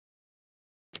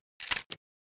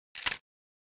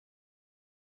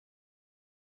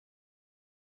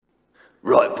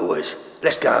Right, boys,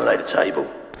 let's go and lay the table.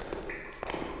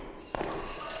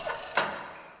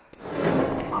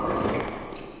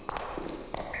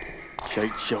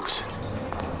 Jake Jolson.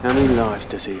 How many lives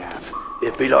does he have?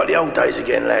 It'd be like the old days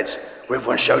again, lads, where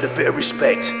everyone showed a bit of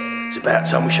respect. It's about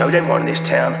time we showed everyone in this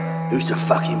town who's the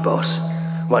fucking boss.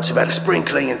 Once we've had a spring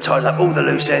clean and tied up all the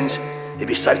loose ends, it'd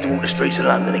be safe to walk the streets of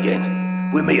London again.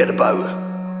 We'll meet at the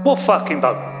boat. What fucking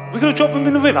boat? We're gonna drop him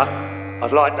in the river?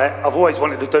 I'd like that. I've always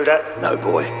wanted to do that. No,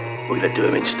 boy. We're gonna do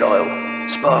him in style.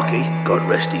 Sparky, God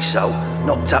rest his soul,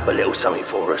 knocked up a little something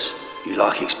for us. You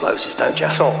like explosives, don't you?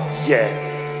 Oh,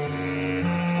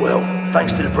 yeah. Well,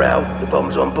 thanks to the Brow, the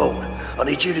bomb's on board. I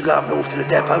need you to go up north to the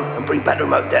depot and bring back the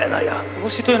remote detonator.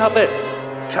 What's he doing up there?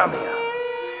 Come here.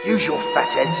 Use your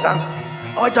fat head, son.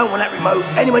 I don't want that remote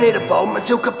anywhere near the bomb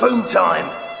until kaboom time.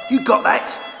 You got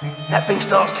that? That thing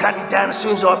starts counting down as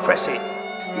soon as I press it.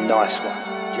 Nice one.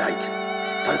 Jake,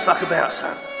 don't fuck about,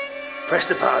 son. Press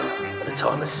the button and the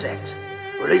timer's set.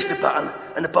 Release the button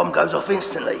and the bomb goes off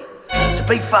instantly. So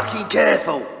be fucking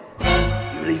careful.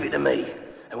 You leave it to me.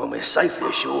 And when we're safely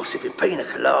ashore sipping pina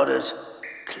coladas,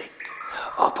 click.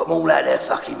 I'll put them all out of their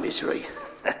fucking misery.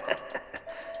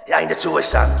 It ain't a toy,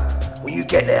 son. When you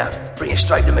get there, bring it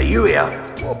straight to me. You hear?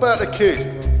 What about the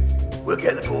kid? We'll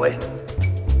get the boy.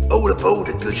 All aboard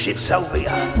the good ship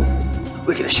Salvia.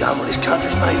 We're gonna show him what this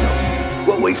country's made of.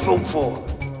 What we fought for.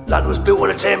 London was built on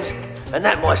the Thames, and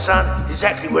that, my son, is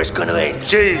exactly where it's gonna end.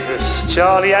 Jesus,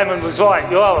 Charlie Hammond was right.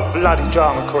 You are a bloody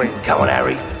drama queen. Come on,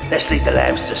 Harry. Let's lead the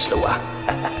lambs to the slaughter.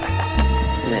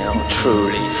 Now I'm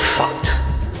truly fucked.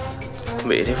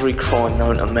 Committed every crime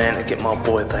known to man to get my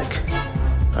boy back.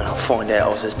 And I'll find out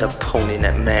I was just a pawn in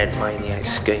that mad maniac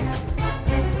scheme.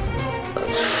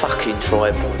 Those fucking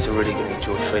dry boys are really going to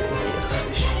enjoy feeding me to the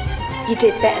fish. You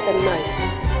did better than most.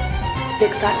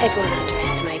 Looks like everyone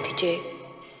underestimated you.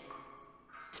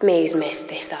 It's me who's messed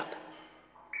this up.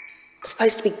 I'm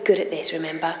supposed to be good at this,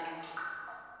 remember?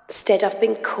 Instead, I've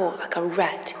been caught like a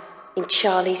rat in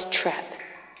Charlie's trap.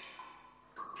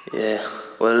 Yeah,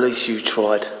 well, at least you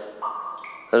tried.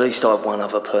 At least I had one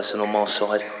other person on my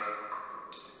side.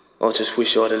 I just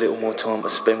wish I had a little more time to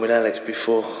spend with Alex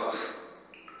before.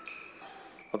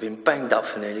 I've been banged up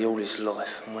for nearly all his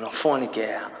life, and when I finally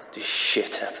get out, this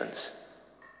shit happens.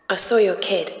 I saw your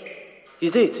kid.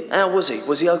 You did? How was he?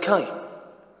 Was he okay?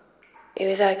 He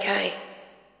was okay.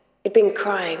 He'd been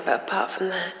crying, but apart from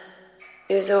that,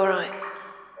 he was all right.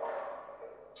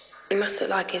 He must look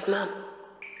like his mum,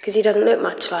 because he doesn't look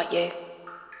much like you.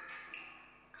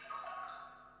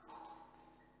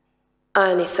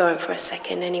 I only saw him for a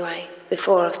second anyway,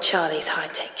 before all of Charlie's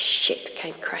high-tech shit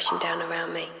came crashing down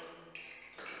around me.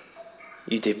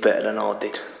 You did better than I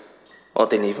did. I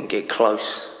didn't even get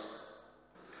close.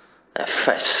 That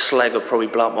fat slag will probably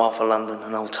blow up half of London,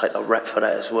 and I'll take the rap for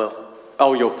that as well.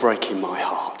 Oh, you're breaking my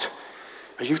heart.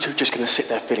 Are you two just going to sit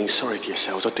there feeling sorry for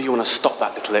yourselves, or do you want to stop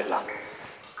that little Hitler?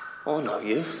 I know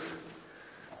you.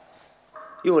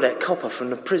 You're that copper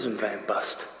from the prison van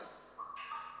bust.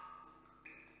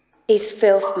 He's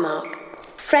filth, Mark.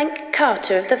 Frank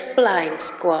Carter of the Flying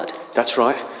Squad. That's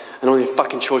right. And only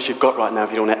fucking choice you've got right now if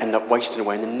you don't want to end up wasting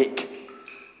away in the nick.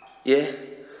 Yeah?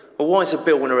 Well, why is a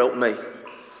bill want to help me?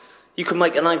 You can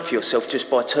make a name for yourself just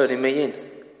by turning me in.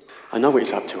 I know what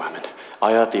he's up to, Hammond.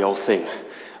 I heard the whole thing.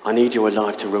 I need you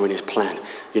alive to ruin his plan.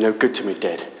 You're no good to me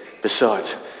dead.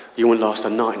 Besides, you won't last a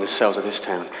night in the cells of this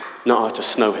town. Not after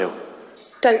Snow Hill.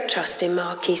 Don't trust him,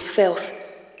 Mark. He's filth.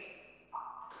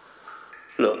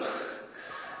 Look,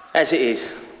 as it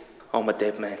is, I'm a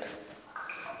dead man.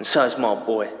 And so is my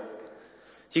boy.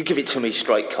 You give it to me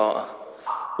straight, Carter.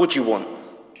 What do you want?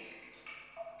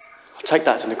 I'll take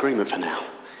that as an agreement for now.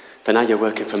 For now you're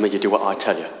working for me, you do what I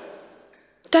tell you.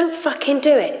 Don't fucking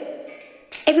do it.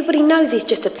 Everybody knows he's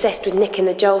just obsessed with Nick and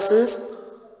the Jolsons.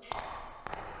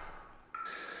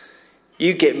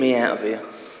 You get me out of here.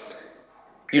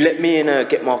 You let me and her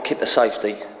get my kid to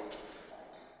safety.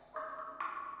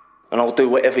 And I'll do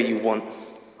whatever you want.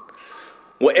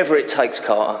 Whatever it takes,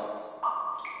 Carter.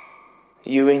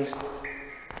 You in?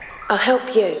 I'll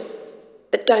help you,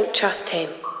 but don't trust him.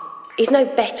 He's no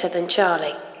better than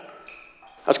Charlie.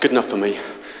 That's good enough for me.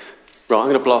 Right, I'm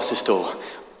going to blast this door.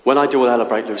 When I do, I'll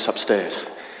break loose upstairs.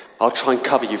 I'll try and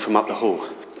cover you from up the hall.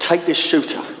 Take this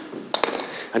shooter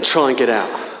and try and get out.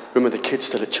 Remember, the kid's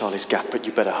still at Charlie's Gap, but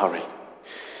you better hurry.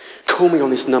 Call me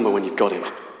on this number when you've got him.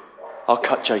 I'll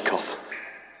cut Jake off.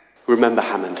 Remember,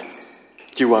 Hammond,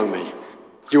 you owe me.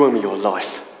 You owe me your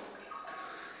life.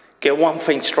 Get one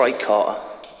thing straight, Carter.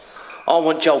 I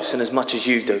want Jolson as much as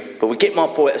you do, but we get my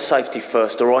boy to safety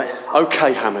first, all right?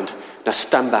 Okay, Hammond. Now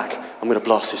stand back. I'm going to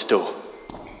blast this door.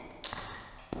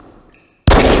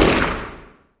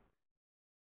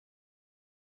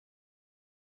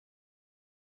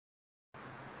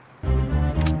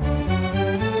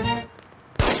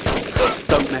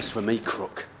 mess with me,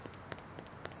 crook.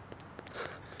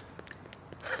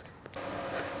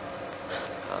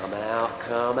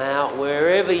 Come out,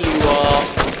 wherever you are.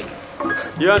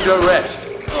 You're under arrest.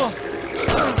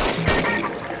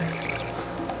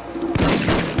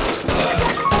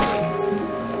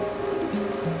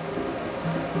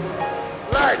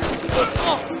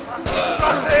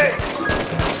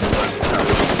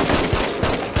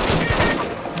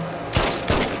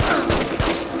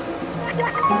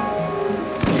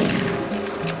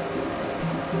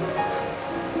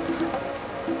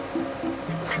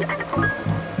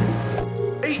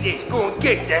 Eat this, go and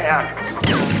get down.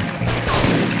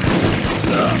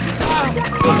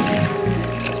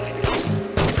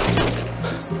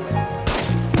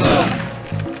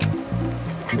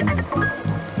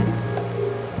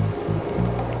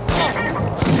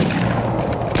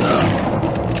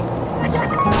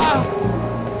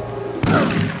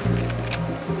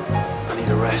 I need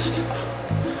a rest.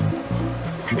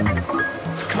 I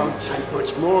can't take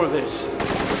much more of this.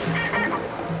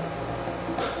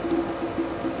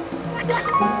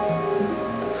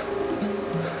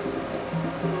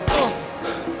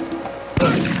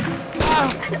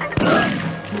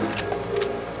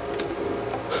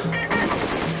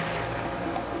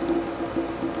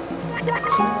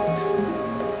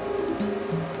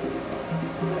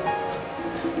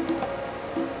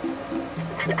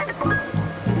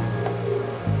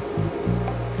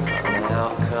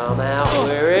 Come out,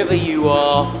 wherever you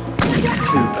are.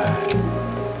 Too bad.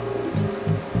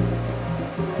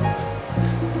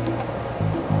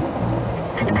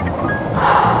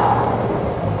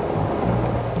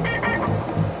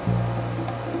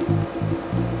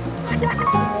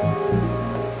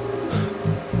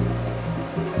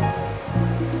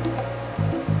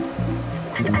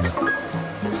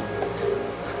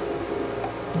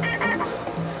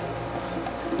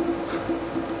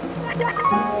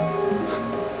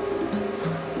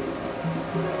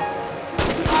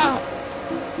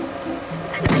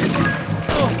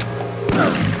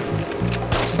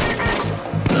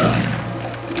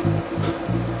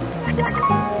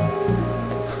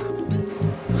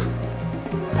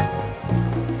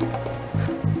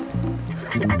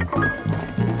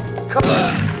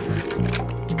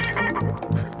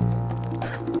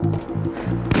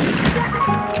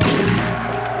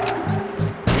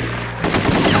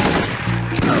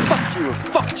 Fuck you and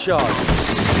fuck charges.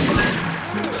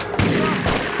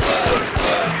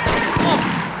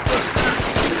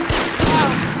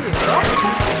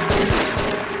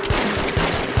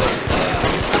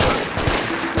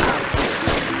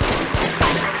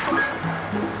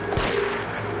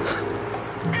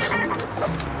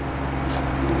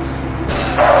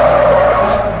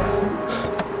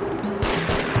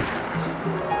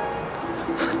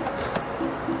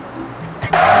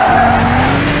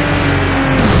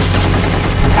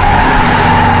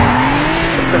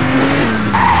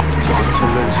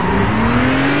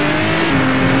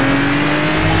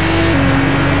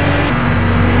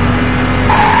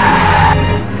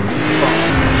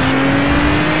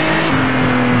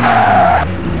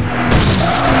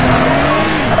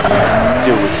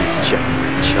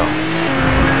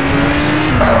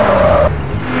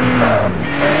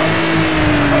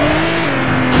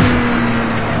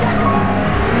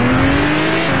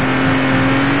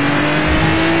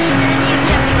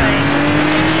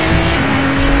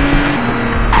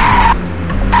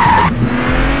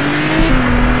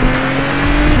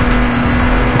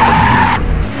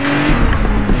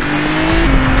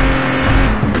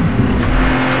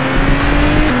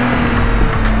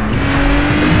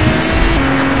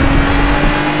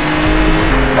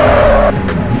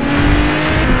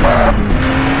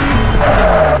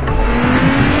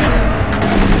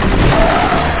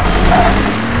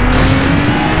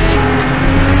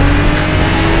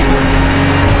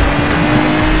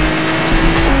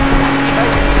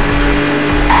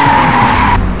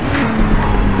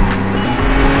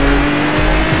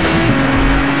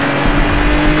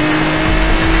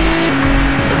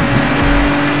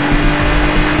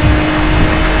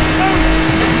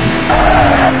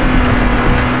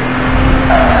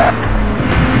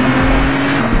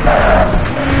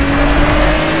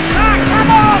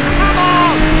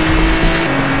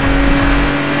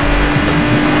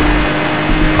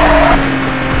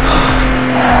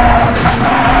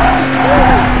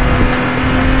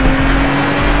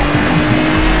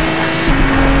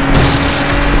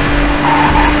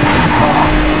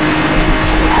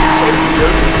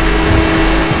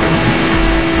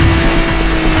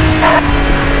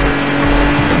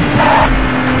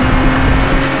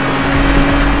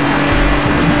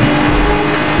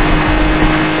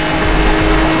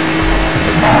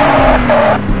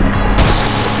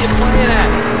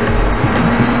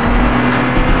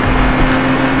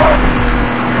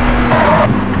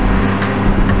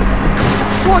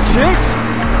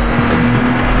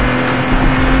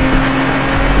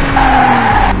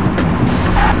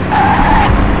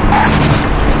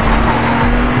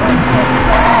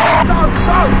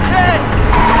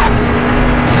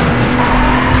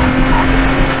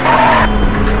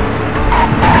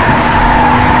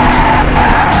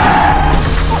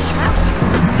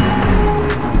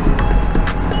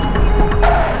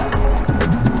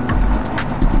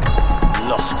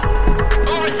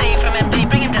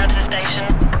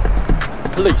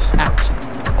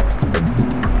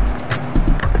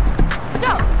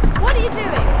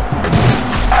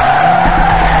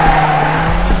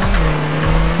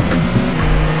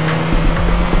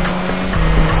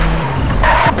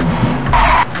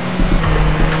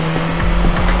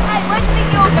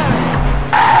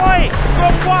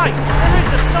 There is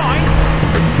a sign.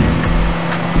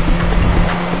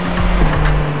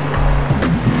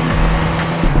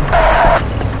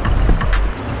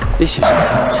 This is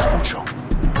close control.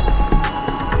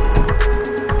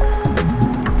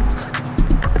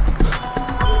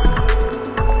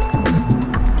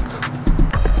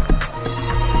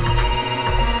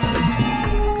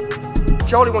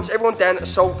 Charlie wants everyone down at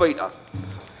Sol Vita.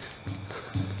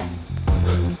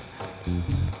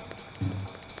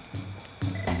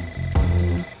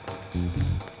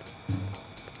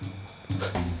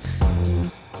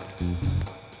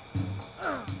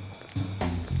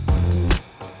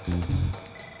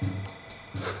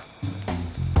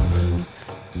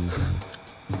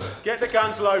 Get the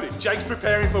guns loaded. Jake's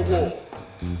preparing for war.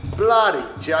 Bloody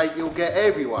Jake, you'll get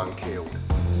everyone killed.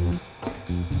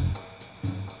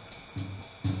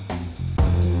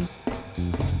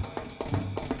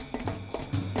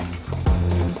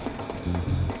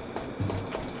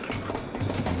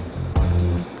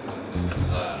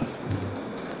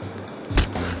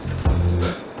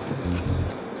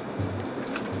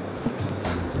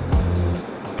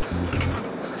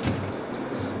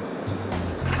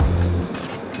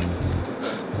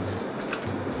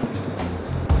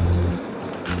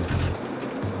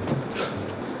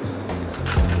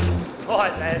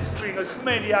 Right, lads, bring as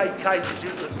many AKs as you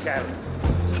can carry.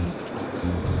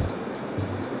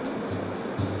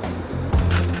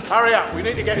 Hurry up, we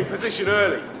need to get in position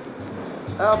early.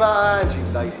 How about hands, you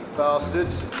lazy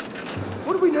bastards?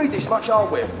 What do we need this much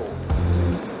hardware for?